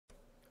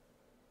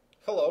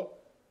Hello,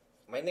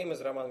 my name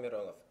is Roman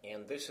Mironov,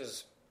 and this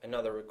is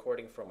another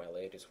recording from my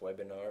latest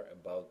webinar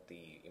about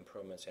the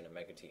improvements in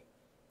OmegaT.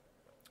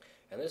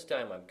 And this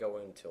time I'm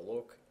going to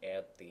look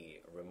at the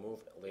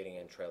remove leading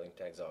and trailing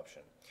tags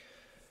option.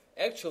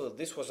 Actually,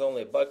 this was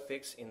only a bug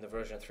fix in the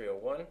version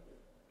 3.01,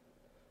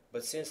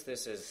 but since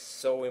this is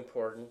so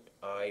important,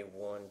 I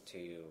want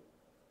to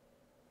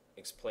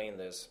explain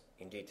this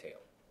in detail.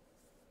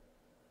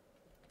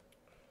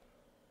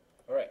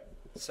 Alright,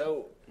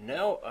 so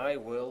now I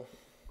will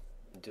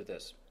do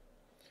this.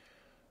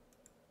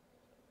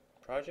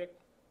 Project,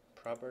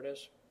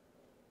 properties,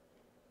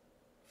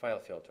 file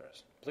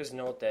filters. Please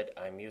note that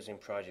I'm using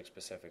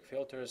project-specific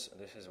filters.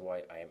 This is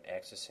why I am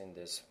accessing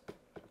this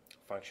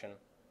function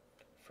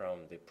from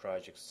the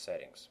project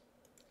settings.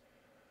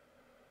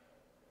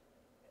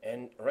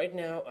 And right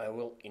now I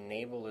will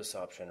enable this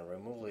option,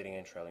 remove leading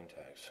and trailing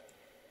tags.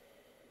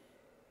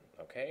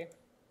 Okay,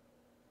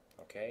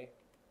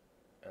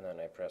 and then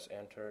I press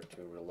enter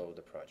to reload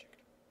the project.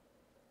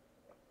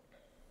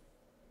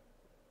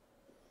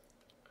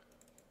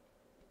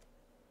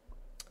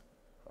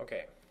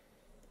 Okay,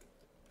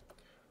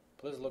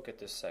 please look at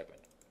this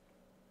segment.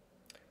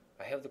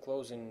 I have the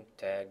closing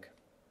tag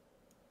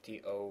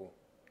TO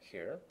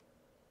here,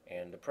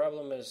 and the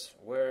problem is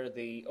where is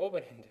the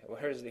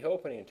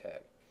opening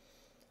tag?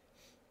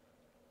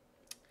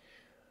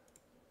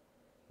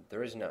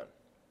 There is none.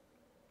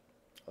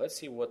 Let's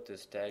see what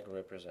this tag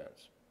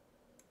represents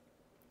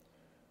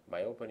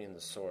by opening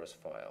the source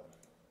file.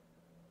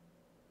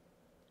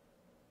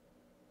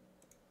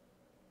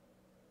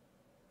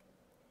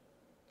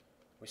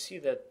 We see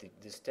that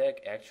this tag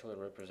actually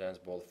represents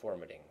bold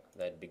formatting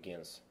that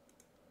begins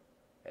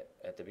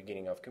at the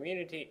beginning of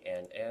community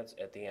and ends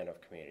at the end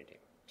of community.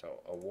 So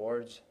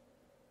awards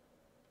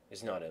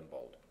is not in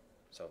bold.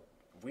 So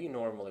we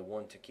normally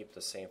want to keep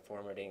the same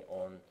formatting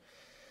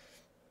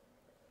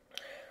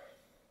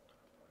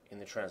in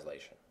the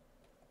translation.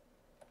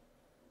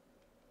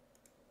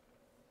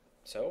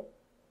 So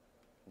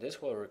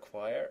this will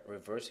require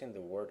reversing the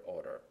word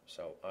order.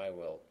 So I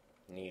will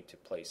need to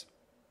place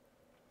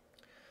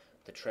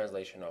the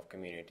translation of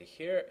community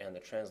here and the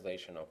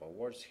translation of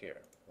awards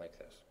here, like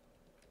this.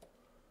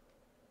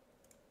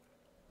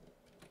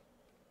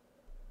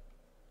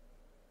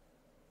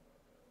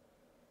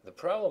 The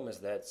problem is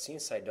that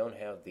since I don't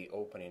have the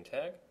opening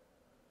tag,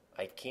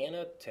 I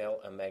cannot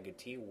tell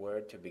OmegaT where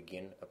to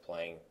begin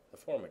applying the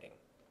formatting.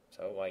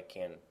 So I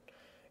can,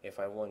 if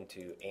I want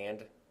to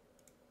end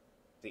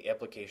the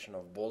application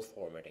of bold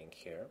formatting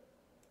here,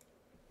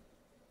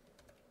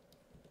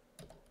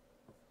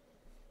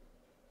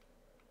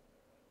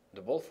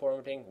 the bold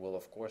formatting will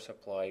of course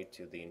apply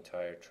to the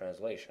entire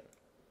translation.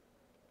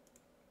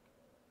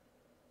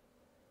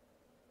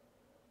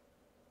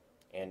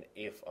 And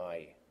if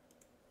I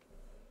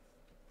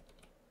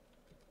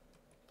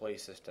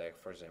place this tag,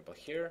 for example,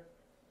 here,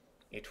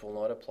 it will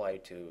not apply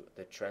to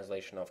the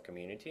translation of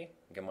community,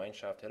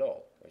 Gemeinschaft at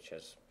all, which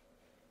is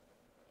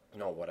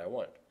not what I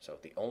want. So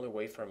the only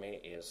way for me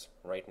is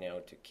right now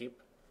to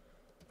keep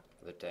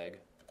the tag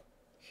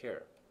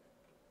here.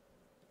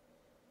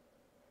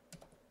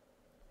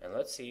 And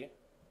let's see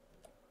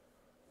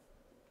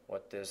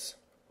what this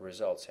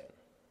results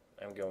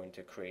in. I'm going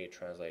to create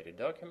translated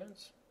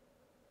documents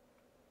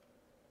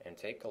and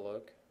take a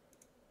look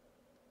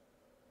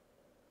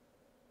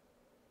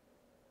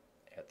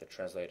at the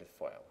translated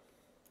file.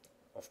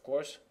 Of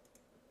course,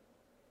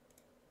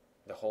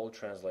 the whole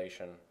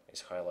translation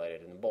is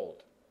highlighted in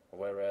bold,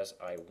 whereas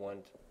I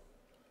want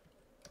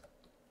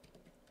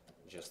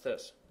just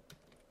this.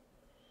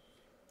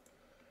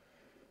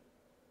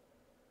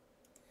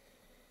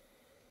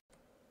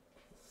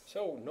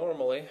 So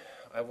normally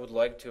I would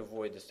like to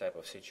avoid this type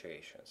of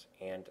situations,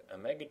 and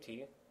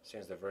OmegaT,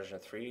 since the version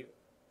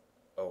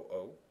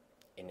 3.00,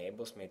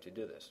 enables me to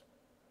do this.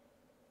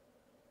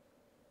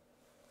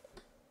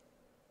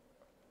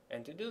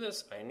 And to do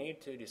this, I need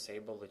to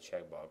disable the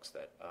checkbox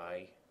that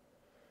I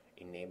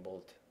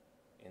enabled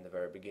in the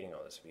very beginning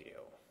of this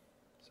video.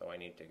 So I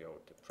need to go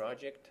to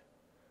Project,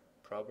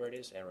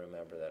 Properties, and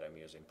remember that I'm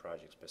using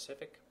project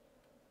specific,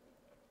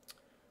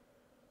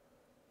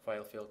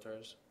 File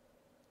Filters,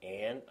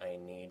 and I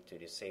need to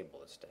disable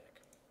this tag.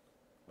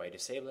 By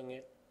disabling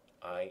it,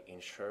 I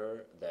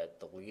ensure that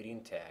the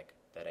leading tag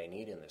that I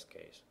need in this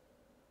case,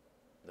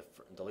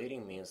 the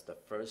leading means the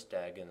first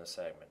tag in the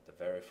segment, the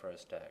very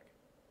first tag,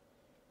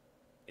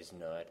 is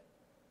not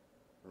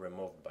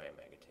removed by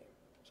OmegaT.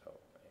 So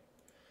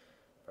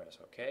I press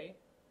OK,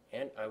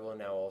 and I will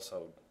now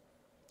also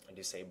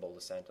disable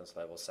the sentence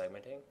level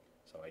segmenting.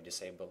 So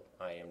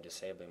I am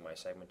disabling my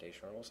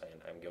segmentation rules,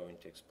 and I'm going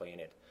to explain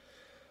it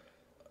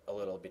a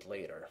little bit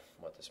later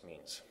what this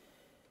means.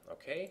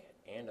 Okay,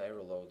 and I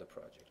reload the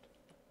project.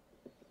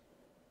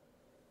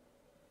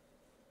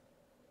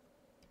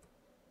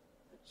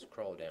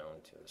 Scroll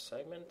down to the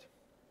segment,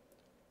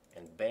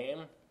 and bam,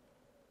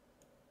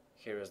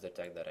 here is the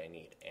tag that I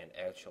need, and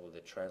actually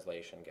the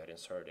translation got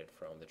inserted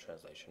from the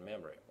translation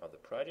memory of the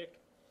project.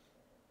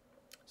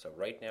 So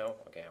right now,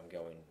 okay, I'm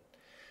going,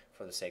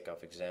 for the sake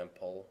of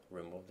example,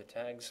 remove the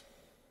tags.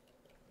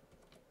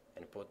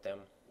 and put them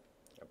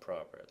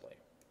appropriately.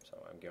 So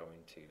I'm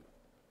going to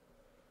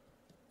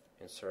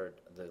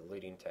insert the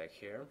leading tag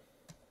here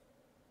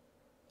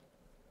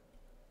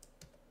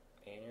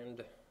and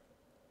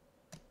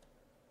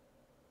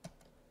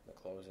the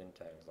closing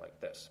tags like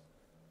this.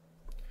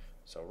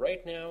 So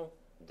right now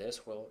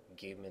this will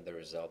give me the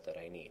result that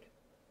I need.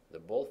 The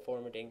bold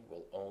formatting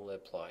will only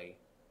apply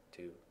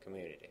to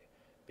community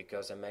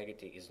because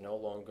OmegaT is no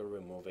longer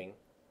removing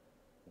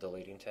the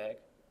leading tag,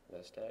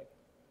 this tag,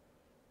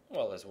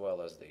 as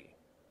well as the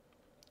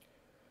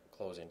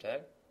closing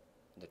tag,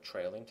 the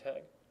trailing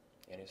tag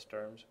in its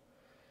terms.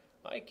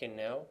 I can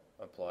now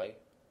apply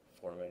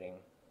formatting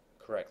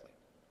correctly.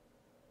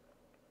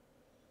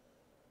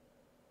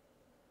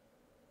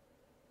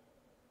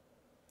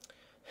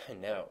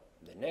 Now,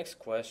 the next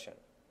question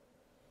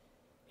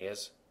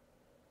is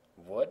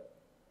what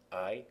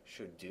I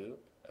should do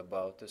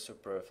about the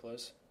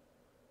superfluous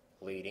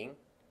leading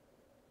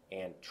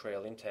and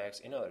trailing tags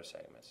in other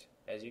segments.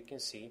 As you can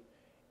see,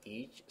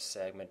 each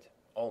segment,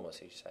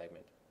 almost each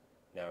segment,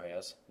 now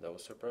has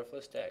those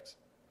superfluous tags.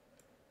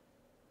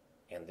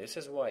 And this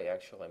is why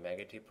actually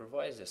OmegaT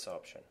provides this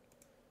option,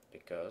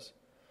 because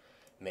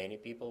many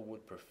people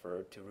would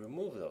prefer to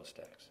remove those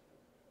tags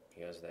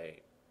because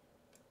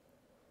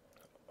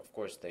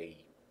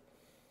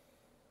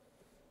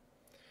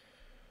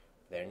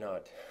they're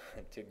not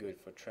too good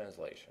for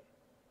translation.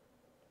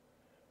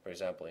 For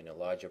example, in a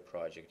larger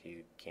project,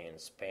 you can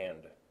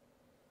spend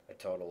a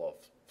total of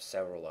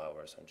several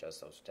hours on just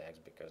those tags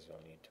because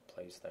you'll need to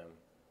place them,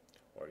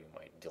 or you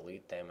might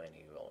delete them and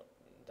you will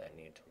then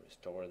need to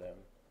restore them.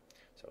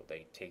 So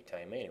they take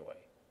time anyway.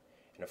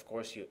 And of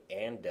course, you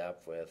end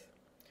up with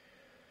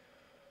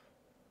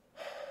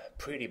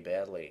pretty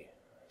badly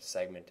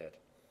segmented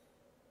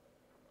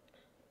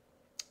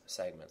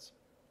segments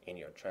in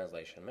your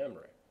translation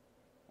memory,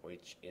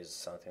 which is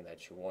something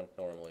that you want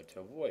normally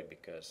to avoid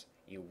because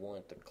you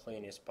want the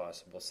cleanest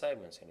possible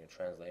segments in your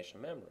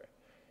translation memory.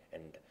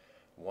 And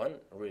one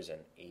reason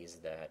is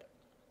that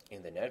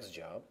in the next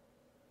job,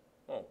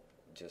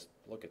 just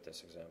look at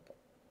this example.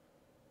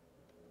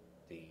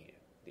 The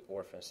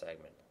orphan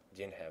segment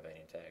didn't have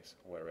any tags,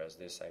 whereas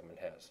this segment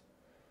has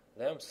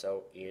them,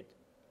 so it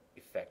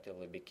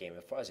effectively became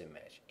a fuzzy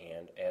match.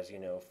 And as you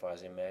know,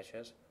 fuzzy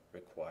matches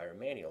require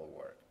manual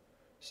work.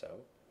 So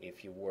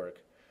if you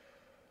work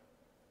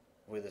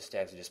with the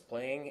tags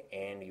displaying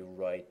and you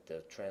write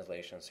the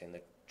translations in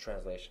the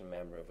translation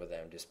memory with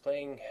them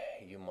displaying,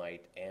 you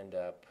might end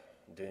up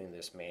doing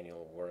this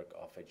manual work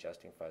of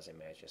adjusting fuzzy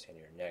matches in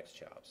your next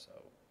job. So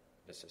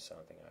this is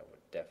something I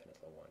would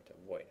definitely want to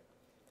avoid.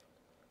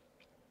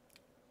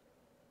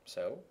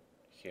 So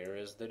here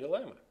is the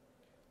dilemma.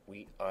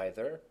 We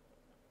either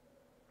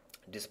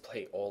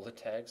display all the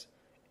tags,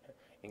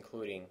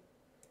 including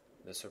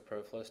the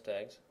superfluous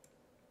tags.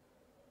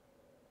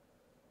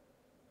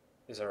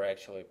 These are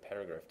actually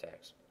paragraph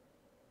tags.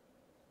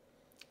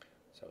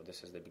 So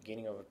this is the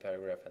beginning of a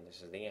paragraph and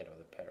this is the end of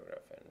the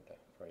paragraph. And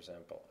for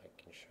example,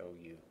 I can show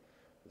you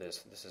this.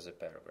 This is a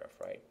paragraph,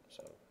 right?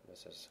 So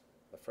this is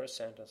the first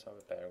sentence of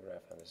a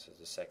paragraph and this is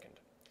the second.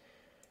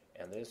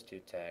 And these two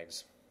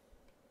tags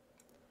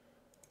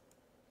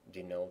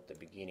denote the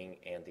beginning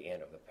and the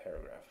end of the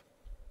paragraph.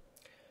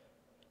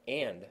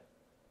 And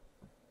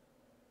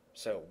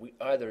so we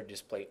either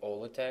display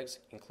all the tags,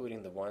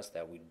 including the ones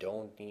that we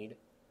don't need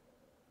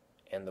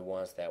and the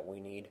ones that we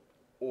need,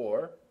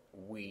 or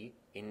we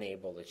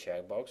enable the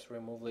checkbox,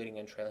 remove leading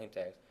and trailing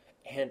tags,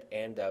 and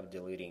end up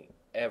deleting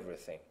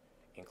everything,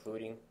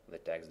 including the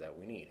tags that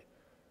we need,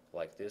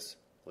 like this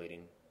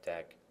leading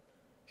tag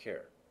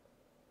here.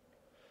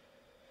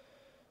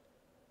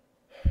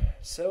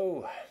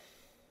 So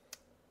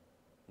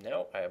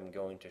now I am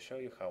going to show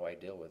you how I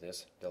deal with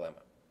this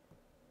dilemma.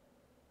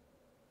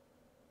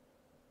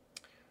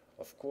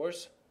 Of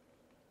course,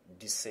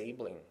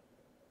 disabling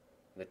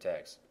the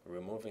tags,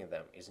 removing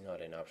them is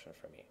not an option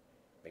for me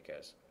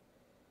because,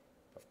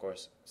 of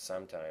course,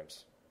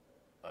 sometimes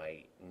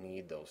I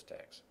need those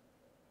tags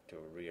to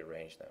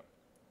rearrange them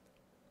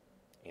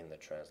in the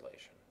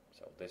translation.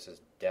 So this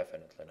is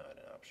definitely not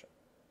an option.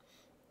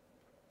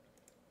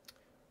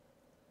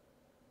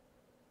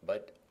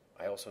 But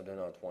I also do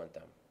not want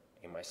them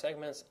in my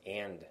segments,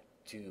 and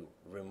to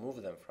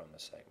remove them from the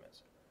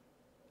segments,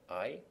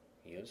 I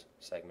use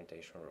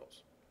segmentation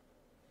rules.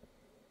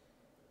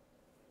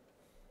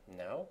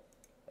 Now,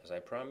 as I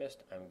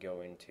promised, I'm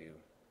going to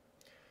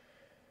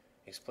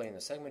explain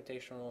the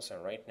segmentation rules,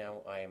 and right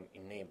now I am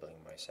enabling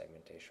my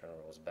segmentation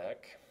rules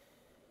back.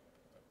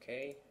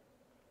 Okay,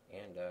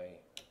 and I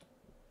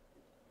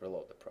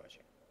reload the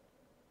project.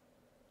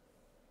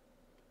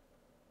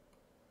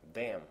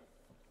 Bam!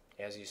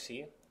 As you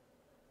see,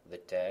 the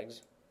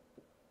tags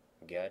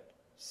get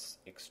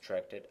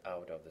extracted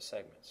out of the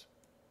segments.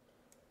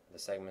 The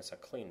segments are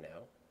clean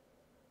now.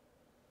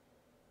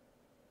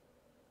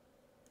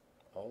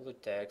 All the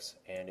tags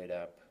ended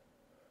up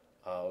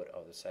out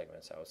of the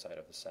segments, outside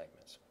of the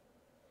segments.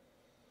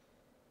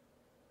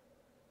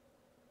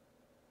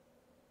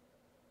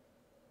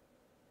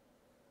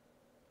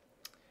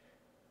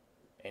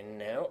 And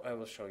now I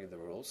will show you the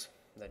rules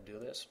that do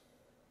this.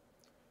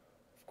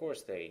 Of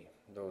course,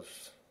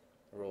 those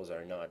rules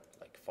are not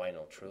like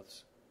final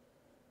truths.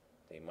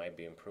 They might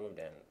be improved,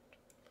 and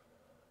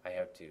I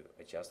have to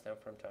adjust them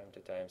from time to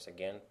time. So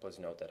again, please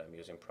note that I'm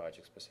using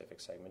project-specific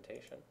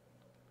segmentation.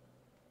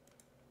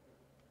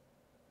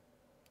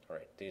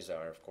 Alright, these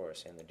are of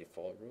course in the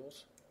default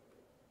rules.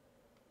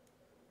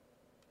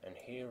 And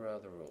here are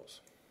the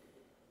rules.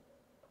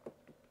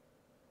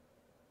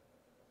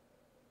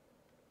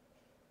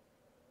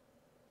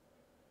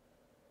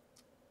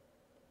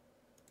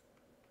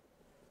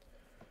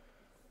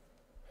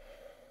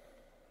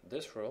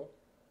 This rule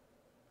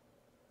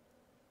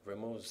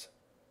removes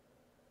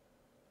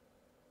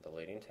the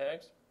leading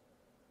tags,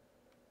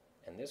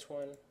 and this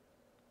one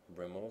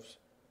removes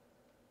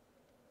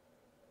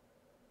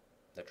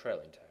the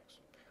trailing tags.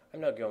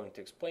 I'm not going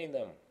to explain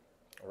them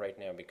right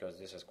now because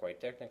this is quite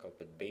technical,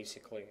 but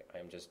basically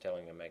I'm just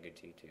telling OmegaT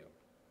to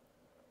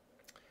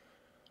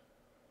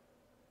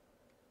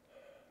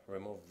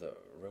remove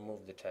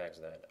the tags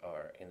that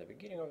are in the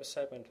beginning of a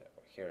segment.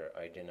 Here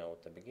I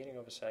denote the beginning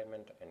of a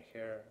segment, and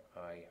here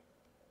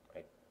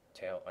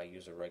I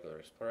use a regular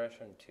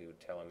expression to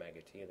tell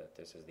OmegaT that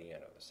this is the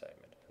end of the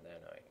segment, and then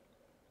I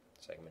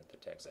segment the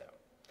tags out.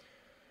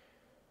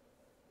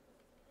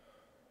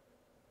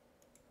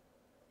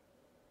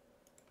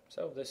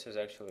 So this is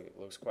actually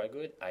looks quite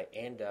good. I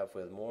end up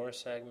with more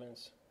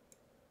segments,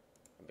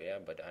 yeah,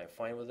 but I'm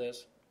fine with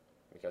this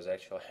because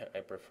actually I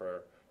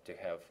prefer to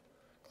have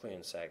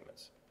clean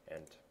segments,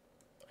 and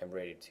I'm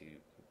ready to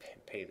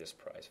pay this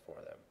price for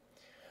them.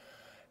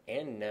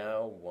 And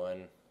now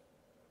one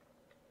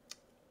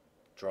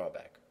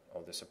drawback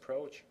of this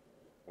approach,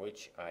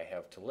 which I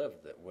have to live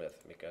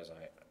with because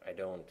I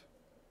don't,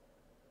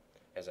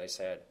 as I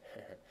said,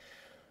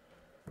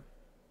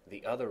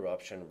 the other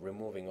option,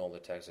 removing all the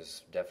tags,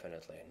 is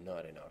definitely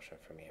not an option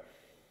for me.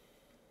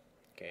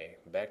 Okay,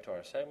 back to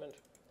our segment.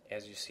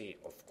 As you see,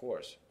 of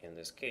course, in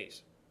this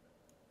case,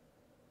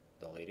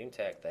 the leading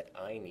tag that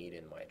I need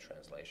in my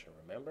translation,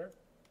 remember,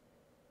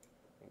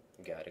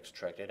 got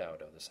extracted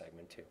out of the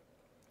segment too.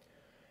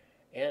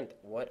 And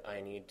what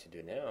I need to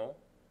do now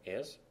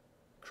is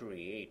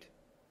create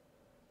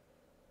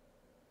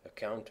a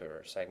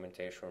counter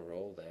segmentation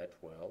rule that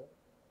will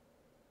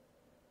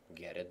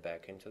get it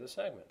back into the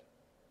segment.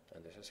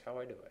 And this is how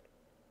I do it.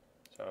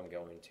 So I'm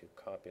going to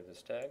copy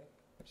this tag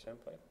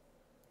simply.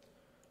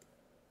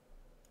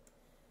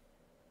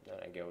 Then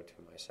I go to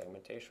my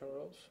segmentation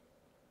rules.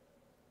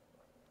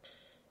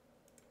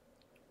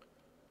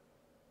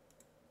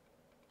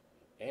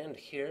 And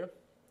here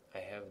I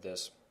have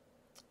this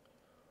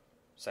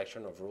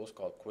section of rules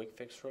called quick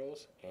fix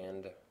rules,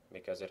 and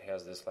because it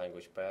has this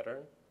language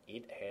pattern,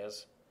 it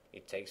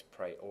takes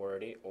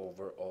priority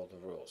over all the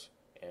rules.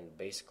 And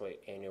basically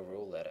any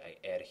rule that I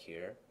add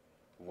here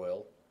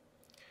will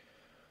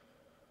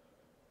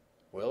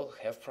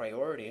have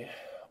priority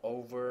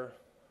over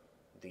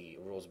the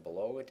rules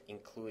below it,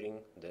 including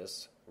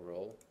this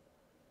rule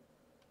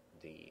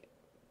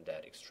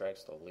that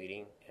extracts the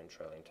leading and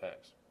trailing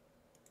tags.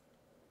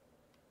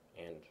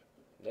 And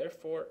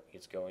therefore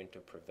it's going to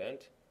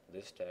prevent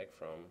this tag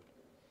from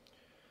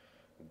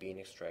being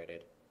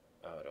extracted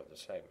out of the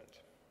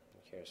segment.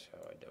 Here's how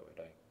I do it.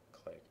 I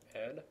click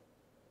add.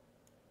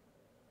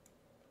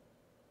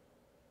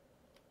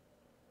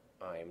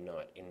 I am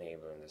not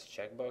enabling this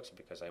checkbox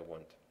because I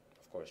want,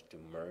 of course, to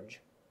merge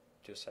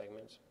two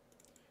segments.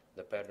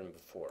 The pattern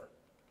before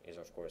is,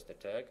 of course, the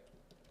tag.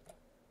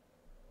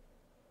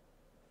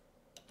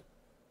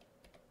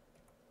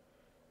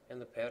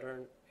 And the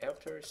pattern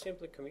after is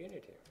simply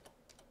community.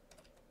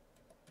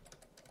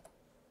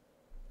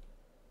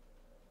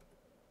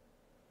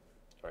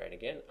 Alright,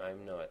 again,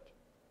 I'm not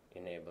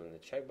enabling the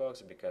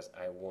checkbox because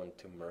I want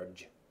to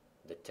merge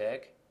the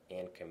tag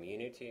and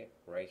community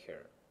right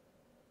here.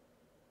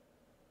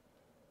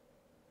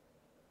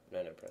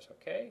 Then I press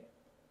OK,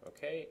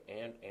 OK,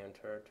 and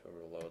enter to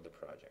reload the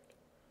project.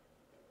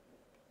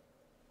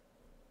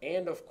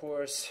 And of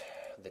course,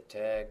 the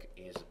tag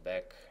is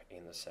back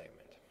in the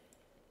segment.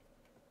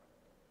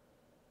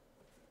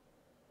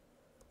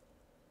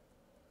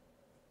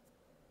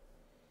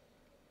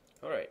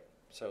 Alright,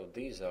 so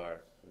these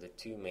are the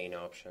two main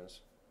options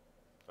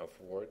of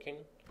working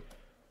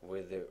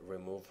with the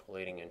remove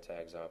leading and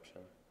tags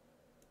option,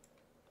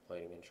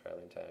 leading and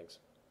trailing tags.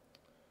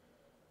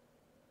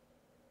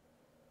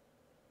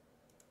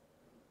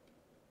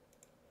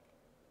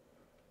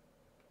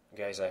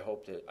 Guys, I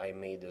hope that I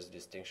made this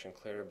distinction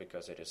clear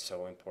because it is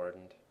so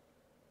important.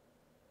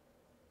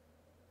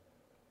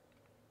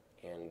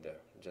 And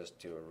just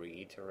to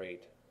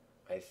reiterate,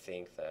 I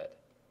think that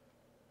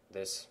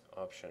this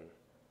option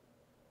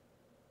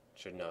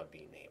should not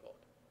be enabled.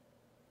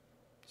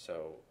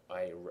 So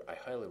I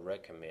highly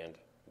recommend,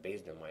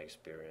 based on my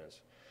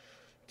experience,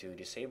 to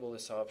disable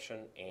this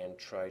option and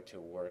try to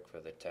work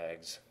with the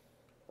tags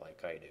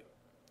like I do.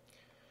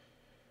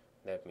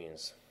 That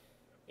means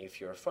if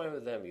you're fine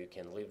with them, you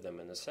can leave them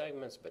in the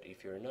segments, but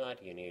if you're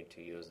not, you need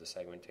to use the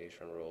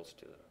segmentation rules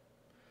to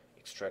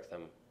extract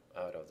them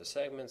out of the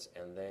segments,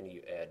 and then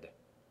you add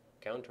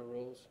counter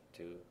rules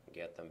to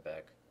get them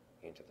back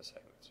into the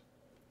segments.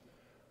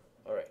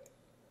 All right.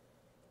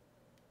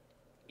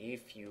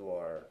 If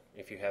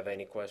you have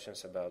any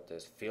questions about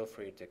this, feel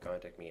free to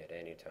contact me at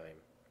any time,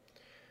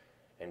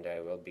 and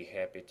I will be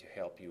happy to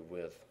help you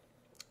with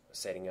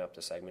setting up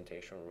the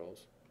segmentation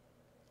rules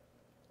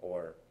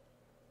or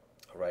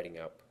writing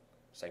up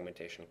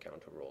segmentation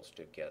counter rules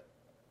to get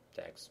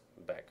tags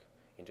back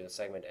into the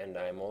segment. And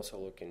I'm also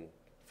looking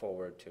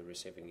forward to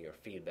receiving your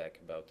feedback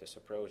about this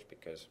approach,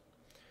 because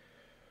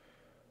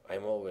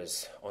I'm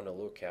always on the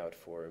lookout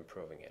for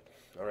improving it.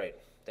 All right,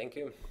 thank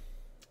you.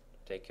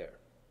 Take care.